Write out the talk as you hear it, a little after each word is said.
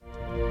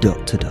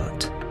Dot to Dot,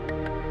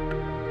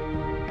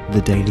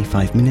 the daily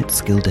 5-minute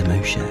skill demo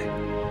show.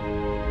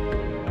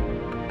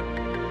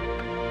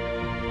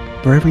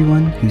 For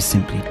everyone who's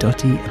simply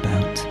dotty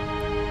about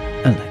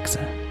Alexa.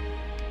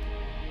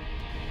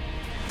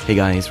 Hey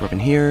guys, Robin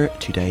here.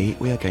 Today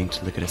we are going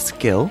to look at a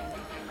skill,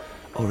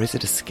 or is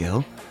it a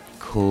skill,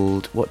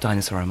 called What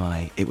Dinosaur Am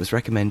I? It was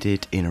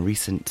recommended in a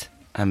recent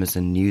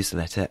Amazon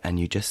newsletter, and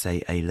you just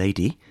say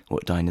A-lady,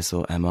 what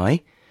dinosaur am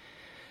I?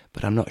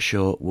 But I'm not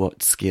sure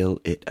what skill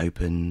it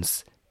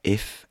opens,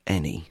 if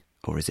any,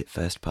 or is it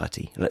first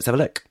party? Let's have a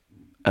look.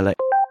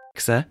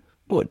 Alexa,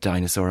 what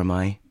dinosaur am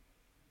I?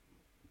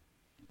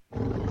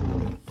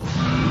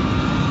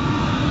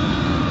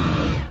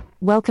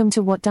 Welcome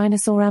to What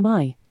Dinosaur Am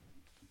I?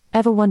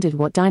 Ever wondered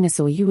what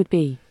dinosaur you would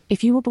be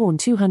if you were born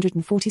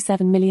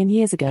 247 million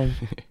years ago?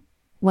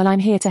 Well, I'm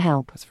here to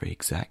help. That's very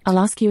exact. I'll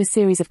ask you a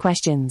series of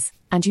questions,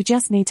 and you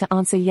just need to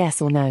answer yes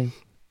or no.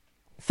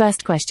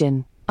 First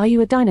question. Are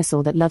you a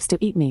dinosaur that loves to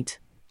eat meat?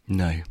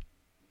 No.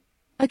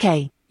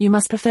 Okay, you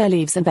must prefer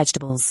leaves and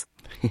vegetables.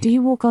 Do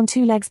you walk on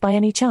 2 legs by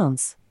any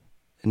chance?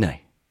 No.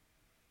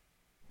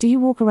 Do you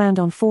walk around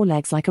on 4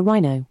 legs like a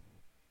rhino?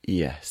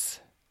 Yes.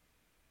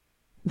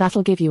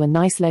 That'll give you a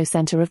nice low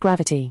center of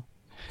gravity.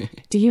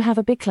 Do you have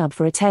a big club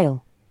for a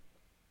tail?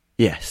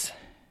 Yes.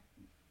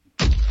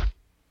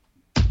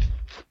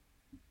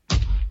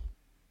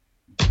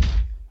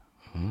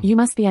 You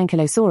must be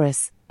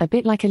Ankylosaurus, a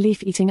bit like a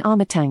leaf-eating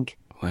armored tank.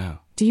 Wow.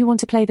 Do you want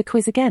to play the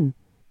quiz again?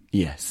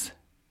 Yes.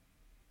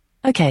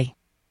 Okay.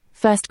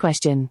 First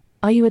question.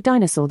 Are you a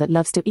dinosaur that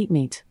loves to eat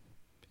meat?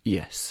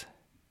 Yes.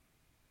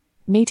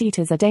 Meat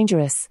eaters are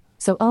dangerous,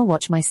 so I'll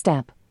watch my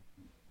step.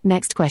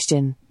 Next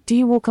question. Do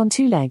you walk on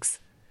 2 legs?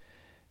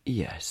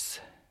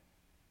 Yes.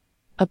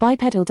 A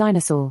bipedal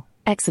dinosaur.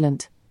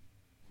 Excellent.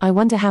 I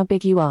wonder how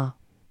big you are.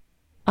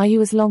 Are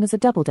you as long as a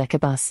double-decker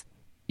bus?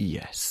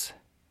 Yes.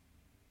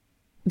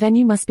 Then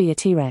you must be a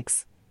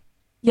T-Rex.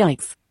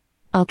 Yikes.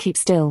 I'll keep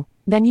still,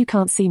 then you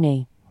can't see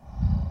me.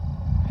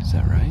 Is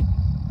that right?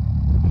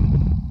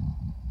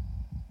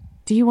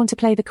 Do you want to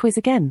play the quiz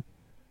again?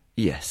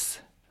 Yes.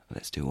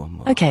 Let's do one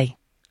more. Okay.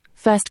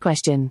 First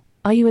question.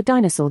 Are you a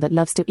dinosaur that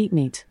loves to eat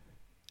meat?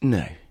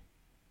 No.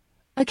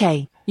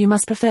 Okay, you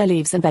must prefer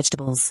leaves and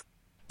vegetables.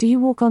 Do you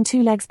walk on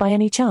 2 legs by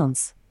any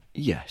chance?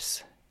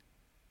 Yes.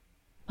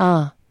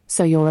 Ah,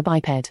 so you're a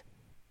biped.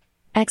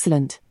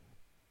 Excellent.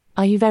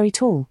 Are you very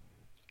tall?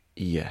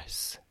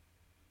 Yes.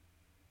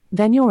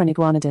 Then you're an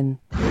iguanodon.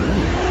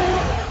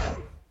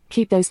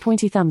 Keep those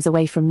pointy thumbs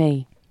away from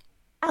me.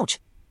 Ouch!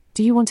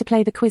 Do you want to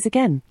play the quiz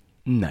again?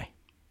 No.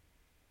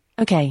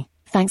 Okay,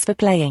 thanks for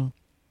playing.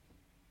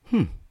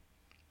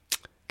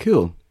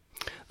 Cool.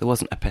 There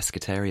wasn't a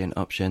pescatarian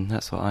option.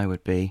 That's what I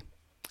would be,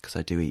 because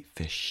I do eat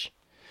fish.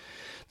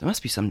 There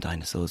must be some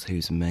dinosaurs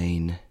whose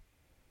main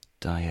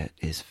diet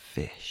is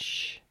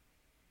fish.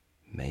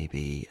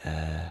 Maybe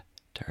a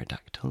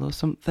pterodactyl or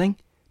something?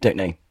 Don't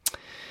know.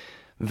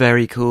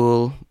 Very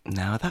cool.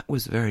 Now, that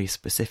was very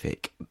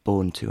specific.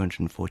 Born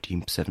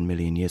 247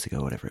 million years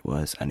ago, whatever it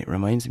was, and it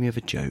reminds me of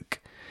a joke.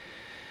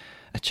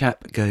 A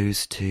chap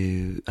goes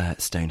to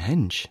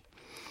Stonehenge,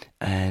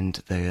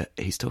 and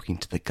he's talking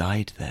to the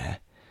guide there,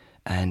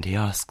 and he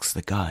asks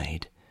the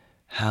guide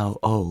how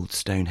old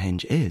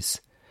Stonehenge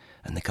is.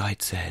 And the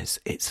guide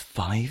says, it's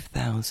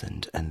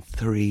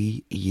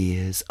 5,003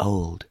 years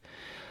old.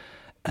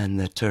 And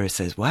the tourist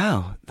says,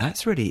 wow,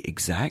 that's really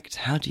exact.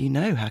 How do you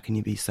know? How can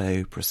you be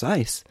so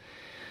precise?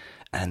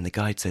 And the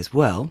guide says,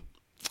 well,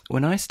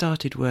 when I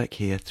started work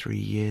here 3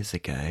 years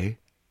ago,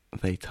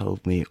 they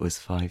told me it was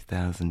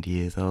 5,000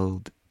 years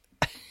old.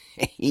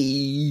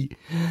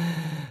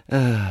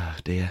 Oh,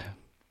 dear.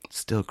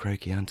 Still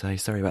croaky, aren't I?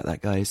 Sorry about that,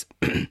 guys.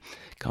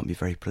 Can't be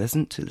very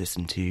pleasant to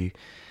listen to.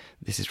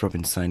 This is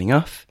Robin signing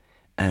off,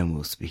 and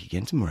we'll speak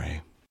again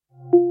tomorrow.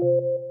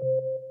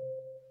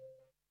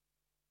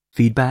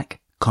 Feedback,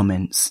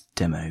 comments,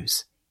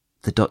 demos.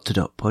 The Dot to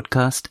Dot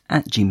podcast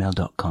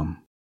 @gmail.com.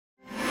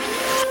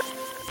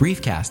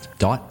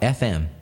 Briefcast.fm